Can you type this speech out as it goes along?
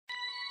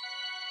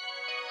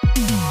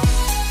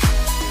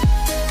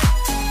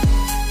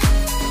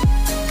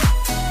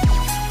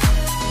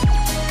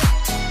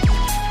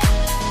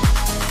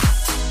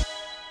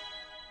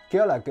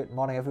Good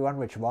morning everyone,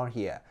 Rich Wong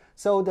here.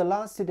 So the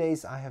last 2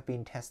 days I have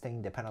been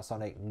testing the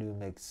Panasonic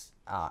Lumix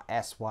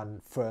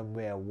S1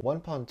 firmware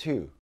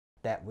 1.2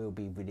 that will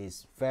be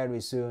released very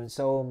soon.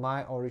 So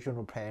my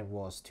original plan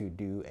was to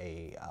do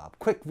a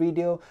quick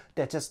video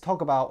that just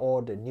talk about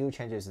all the new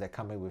changes that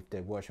come in with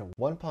the version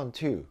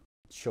 1.2.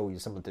 Show you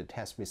some of the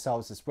test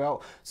results as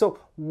well. So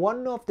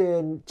one of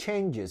the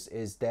changes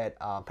is that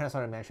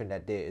Panasonic mentioned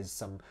that there is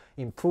some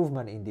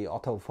improvement in the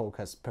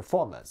autofocus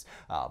performance.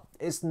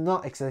 It's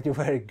not exactly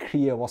very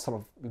clear what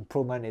sort of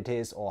improvement it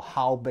is or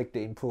how big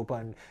the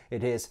improvement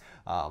it is.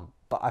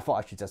 But I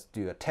thought I should just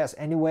do a test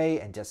anyway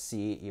and just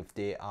see if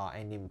there are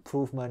any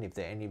improvement. If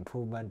there are any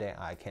improvement, then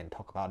I can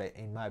talk about it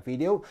in my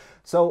video.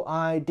 So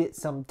I did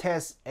some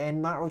tests,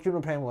 and my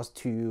original plan was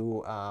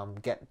to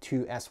get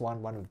two S1,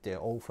 one with the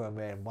old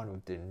firmware and one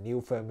with the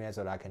new firmware,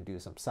 so that I can do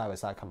some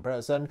side-by-side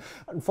comparison.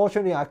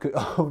 Unfortunately, I could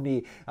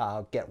only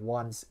get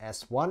one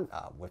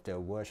S1 with the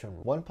version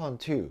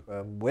 1.2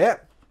 firmware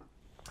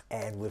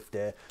and with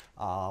the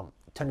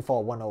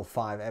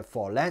 24-105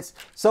 f4 lens.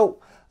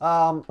 So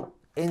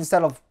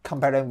instead of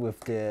comparing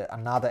with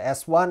another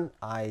S1,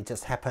 I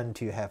just happen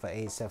to have an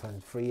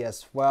A7 III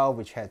as well,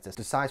 which has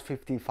the size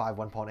 55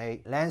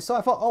 1.8 lens. So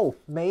I thought, oh,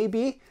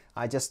 maybe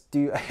I just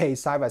do a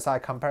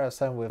side-by-side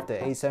comparison with the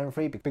A7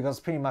 III, because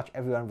pretty much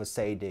everyone would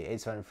say the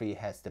A7 III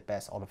has the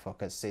best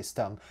autofocus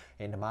system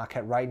in the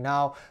market right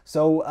now.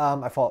 So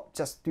I thought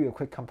just do a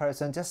quick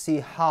comparison, just see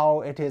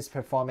how it is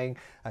performing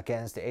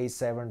against the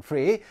A7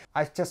 III.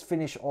 I just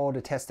finished all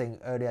the testing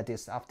earlier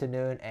this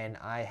afternoon, and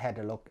I had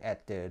a look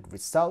at the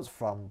results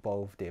from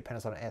both the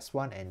Panasonic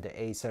S1 and the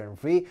A7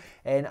 III,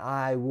 and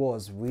I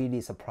was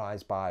really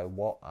surprised by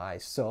what I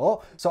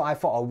saw. So I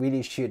thought I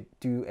really should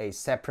do a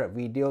separate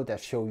video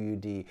that show you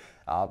the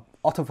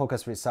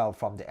autofocus result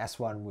from the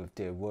S1 with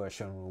the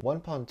version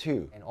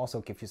 1.2, and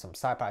also give you some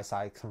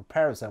side-by-side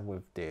comparison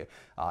with the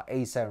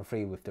A7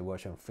 III with the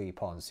version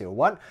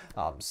 3.01.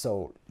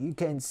 So you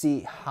can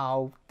see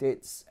how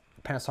this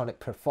Panasonic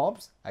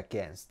performs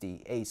against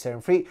the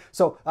A7 III.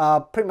 So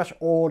pretty much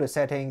all the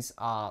settings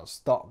are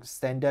stock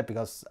standard,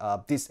 because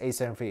this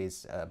A7 III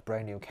is a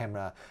brand new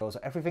camera. So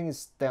everything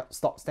is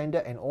stock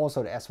standard, and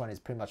also the S1 is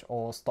pretty much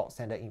all stock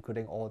standard,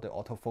 including all the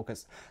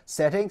autofocus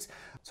settings.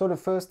 So the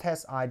first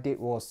test I did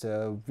was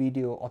a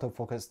video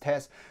autofocus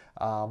test,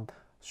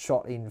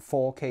 shot in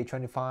 4K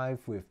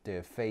 25 with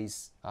the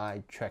face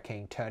eye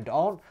tracking turned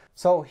on.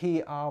 So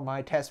here are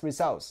my test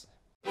results.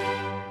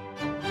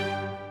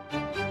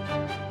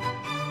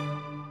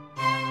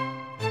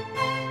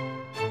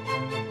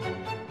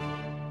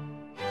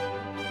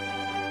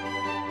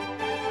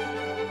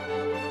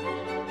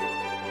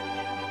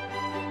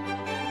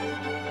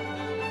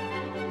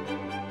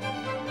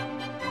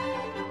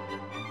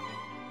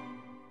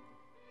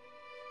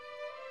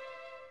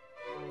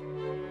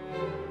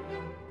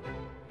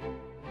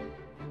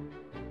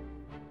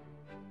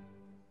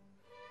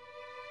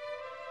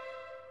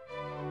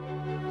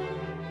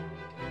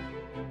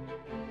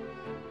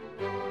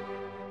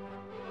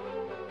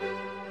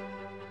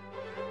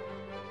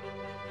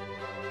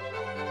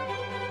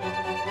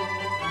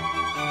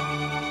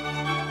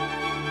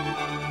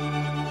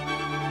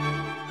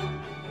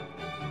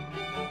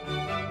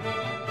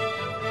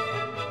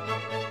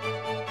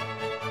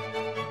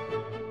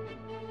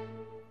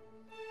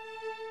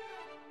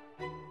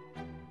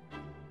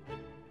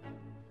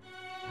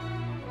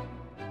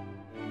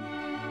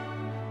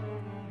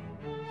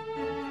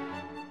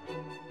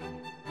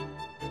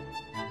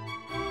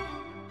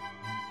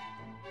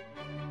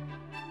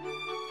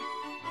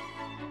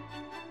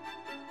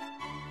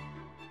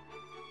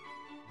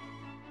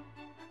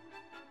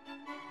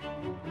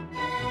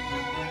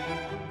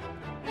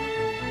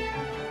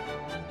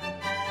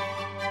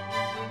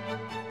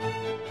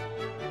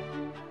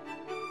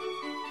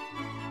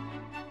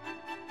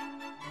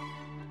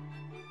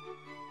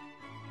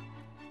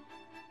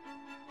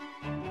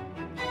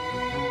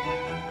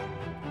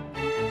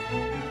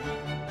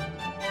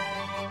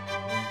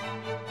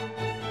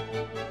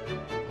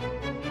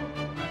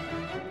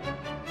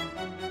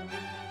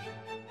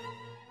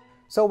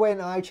 So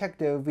when I checked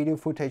the video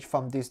footage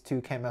from these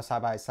two cameras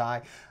side by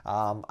side,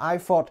 I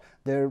thought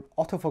the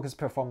autofocus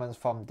performance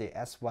from the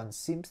S1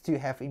 seems to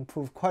have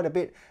improved quite a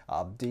bit.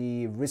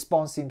 The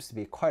response seems to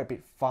be quite a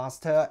bit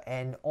faster,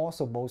 and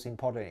also most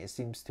important, it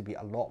seems to be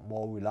a lot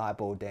more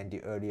reliable than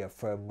the earlier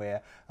firmware.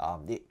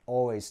 It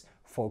always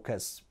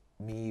focuses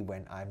me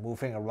when I'm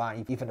moving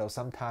around, even though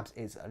sometimes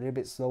it's a little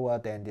bit slower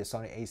than the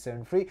Sony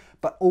A7 III,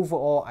 but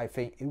overall I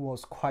think it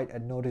was quite a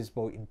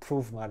noticeable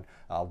improvement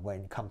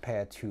when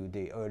compared to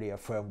the earlier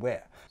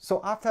firmware.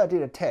 So after I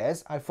did a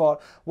test, I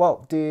thought,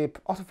 well, the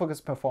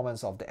autofocus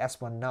performance of the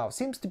S1 now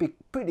seems to be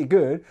pretty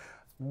good.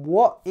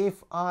 What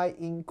if I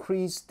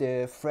increase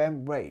the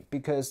frame rate?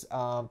 Because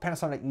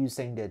Panasonic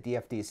using the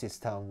DFD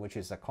system, which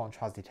is a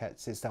contrast detect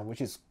system,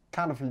 which is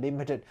kind of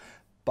limited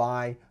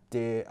by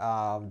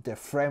the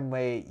frame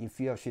rate. If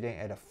you are shooting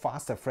at a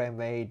faster frame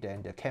rate,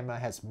 then the camera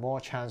has more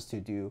chance to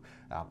do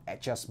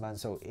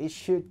adjustments, so it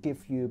should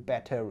give you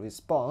better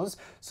response.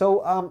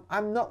 So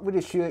I'm not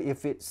really sure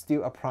if it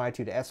still applies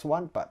to the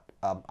S1, but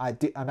I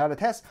did another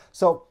test.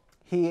 So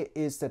here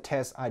is the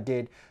test I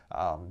did.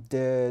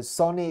 The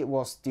Sony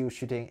was still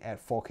shooting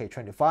at 4K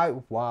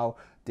 25, while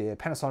the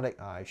Panasonic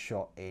I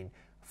shot in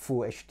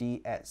Full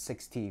HD at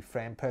 60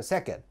 frames per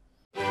second.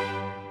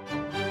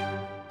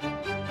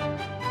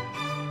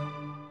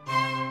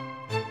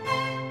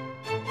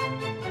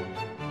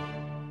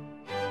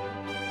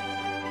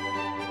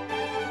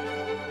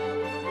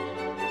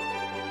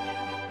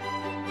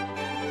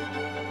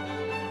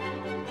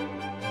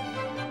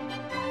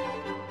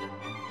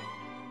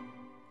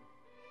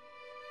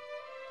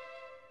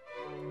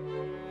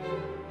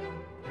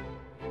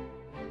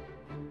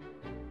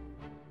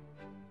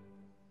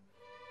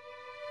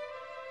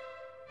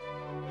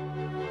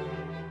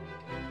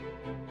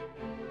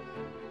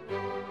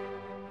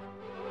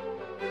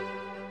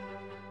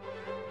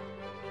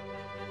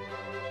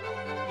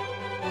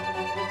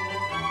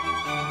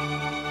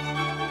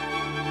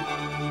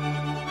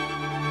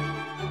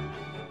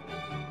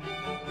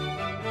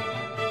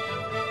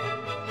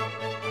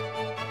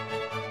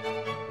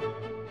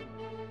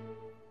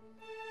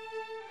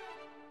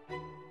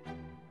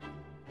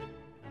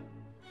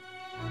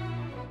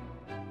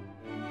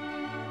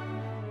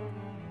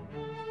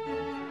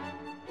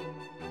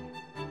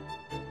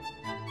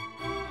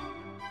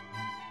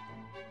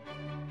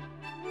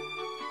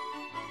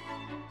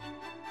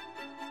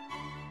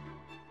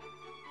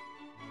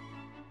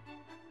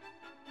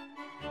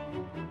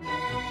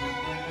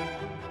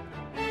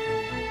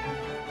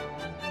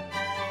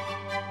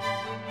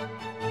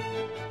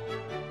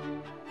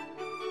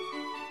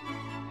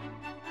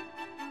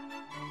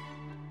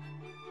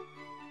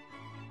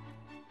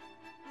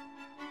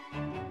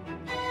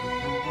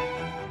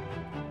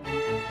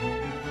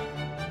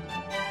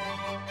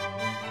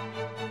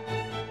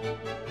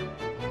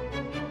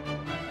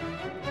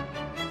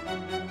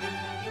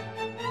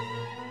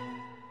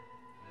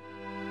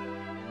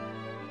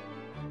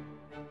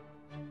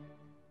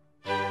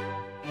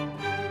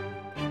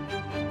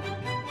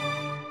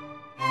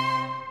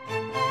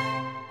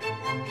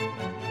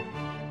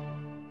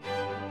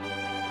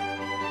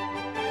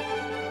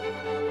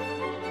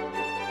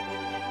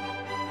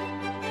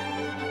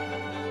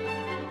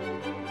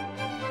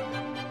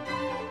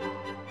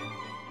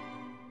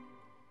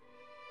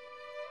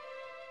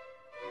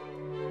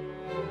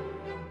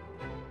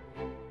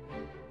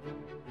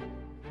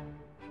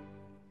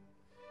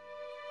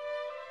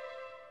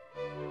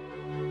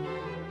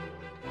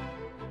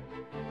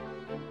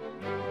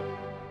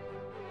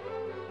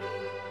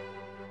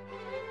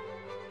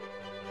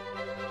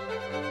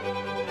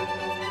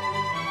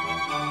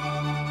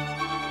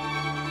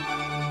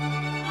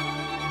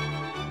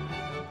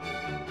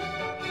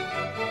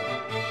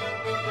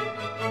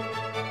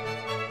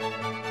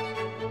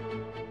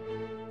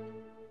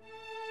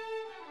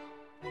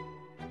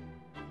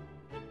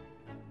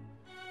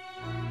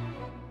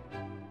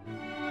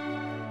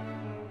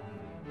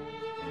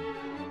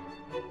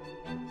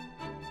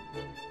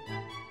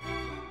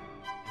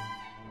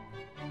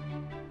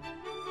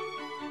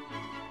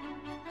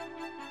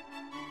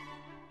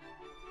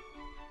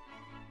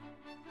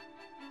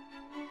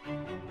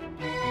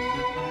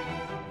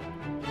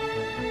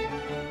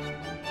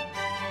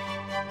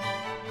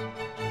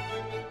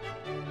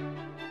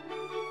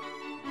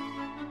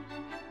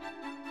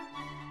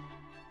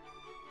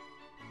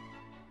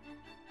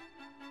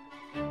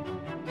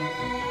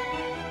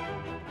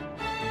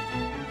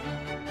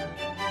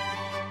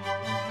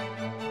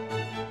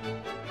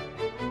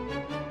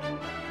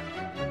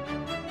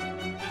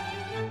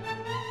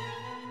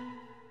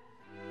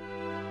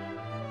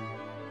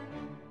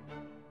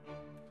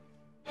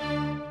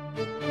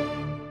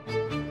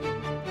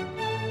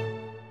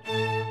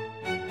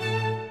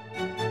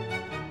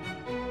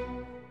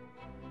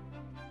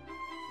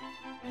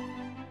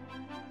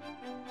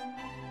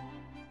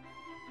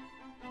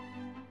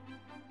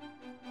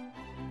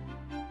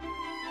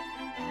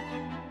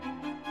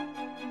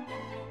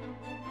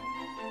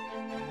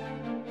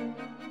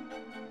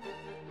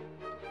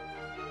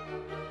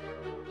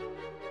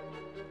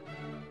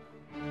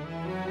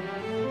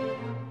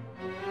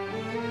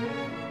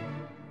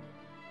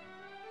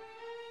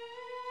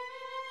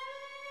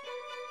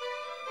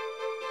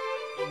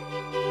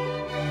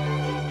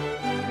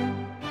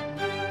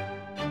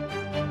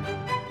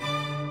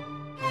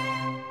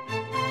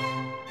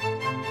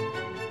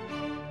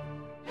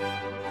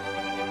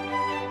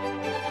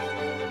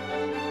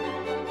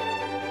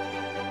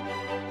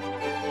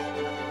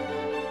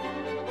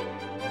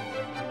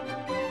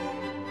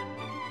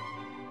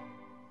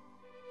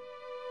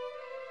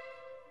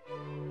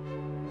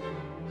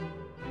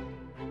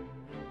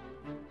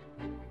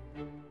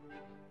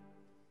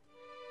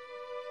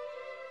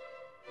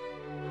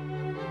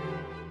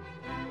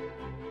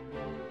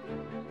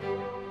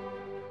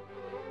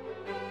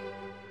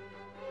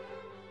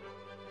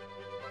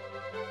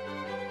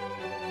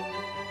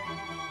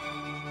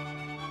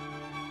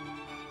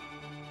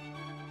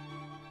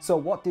 So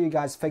what do you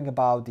guys think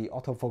about the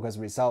autofocus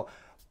result?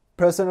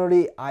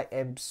 Personally, I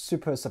am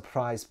super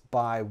surprised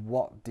by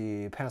what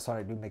the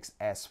Panasonic Lumix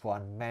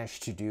S1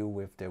 managed to do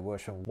with the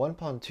version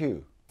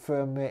 1.2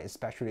 firmware,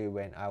 especially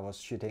when I was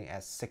shooting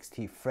at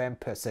 60 frames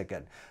per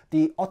second.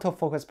 The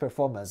autofocus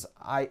performance,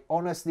 I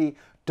honestly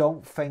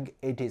don't think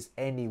it is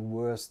any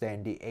worse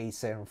than the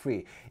A7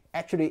 III.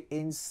 Actually,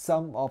 in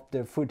some of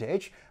the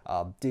footage,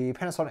 the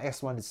Panasonic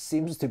S1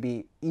 seems to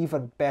be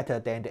even better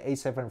than the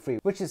A7 III,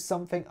 which is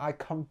something I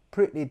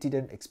completely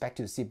didn't expect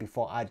to see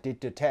before I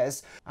did the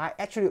test. I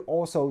actually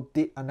also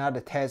did another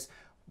test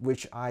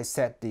which I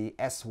set the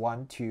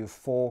S1 to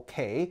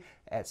 4K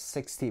at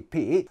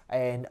 60p,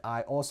 and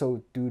I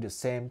also do the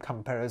same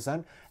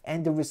comparison,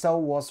 and the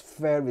result was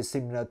very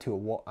similar to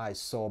what I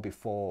saw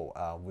before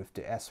with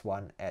the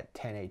S1 at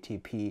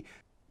 1080p.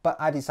 But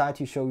I decided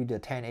to show you the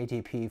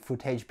 1080p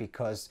footage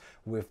because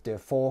with the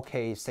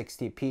 4K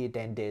 60p,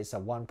 then there's a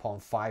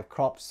 1.5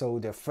 crop, so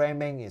the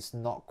framing is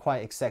not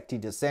quite exactly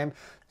the same.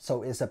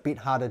 So it's a bit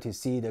harder to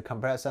see the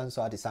comparison,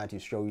 so I decided to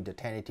show you the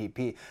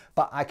 1080p.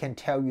 But I can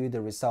tell you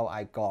the result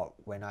I got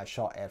when I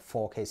shot at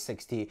 4K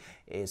 60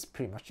 is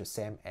pretty much the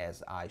same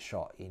as I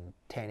shot in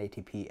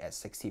 1080p at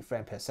 60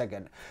 frames per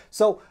second.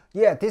 So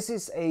yeah, this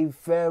is a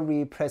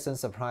very pleasant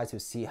surprise to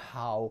see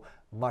how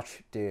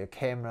much the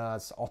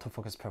camera's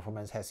autofocus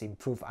performance has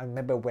improved. I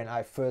remember when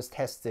I first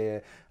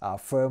tested the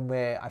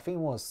firmware, I think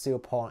it was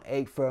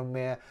 0.8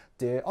 firmware,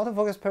 the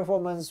autofocus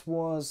performance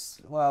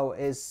was, well,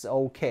 it's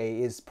okay,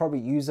 it's probably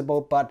usable,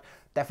 but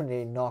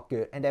definitely not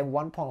good. And then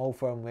 1.0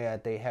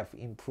 firmware, they have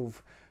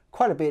improved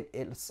quite a bit.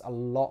 It's a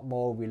lot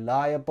more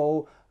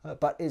reliable,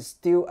 but it's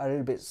still a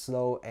little bit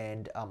slow,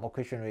 and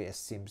occasionally it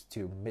seems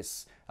to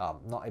miss,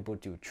 not able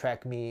to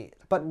track me.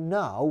 But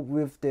now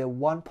with the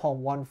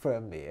 1.1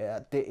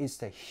 firmware, there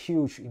is a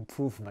huge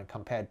improvement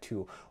compared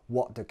to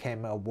what the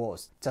camera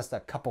was just a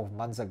couple of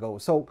months ago.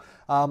 So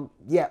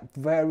yeah,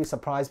 very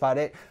surprised by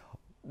it.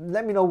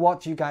 Let me know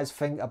what you guys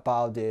think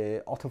about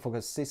the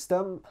autofocus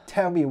system.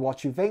 Tell me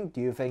what you think.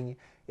 Do you think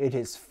it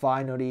is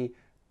finally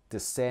the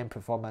same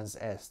performance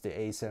as the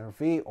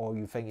A7 III, or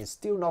you think it's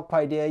still not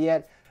quite there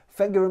yet?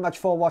 Thank you very much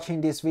for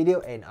watching this video,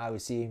 and I will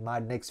see you in my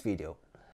next video.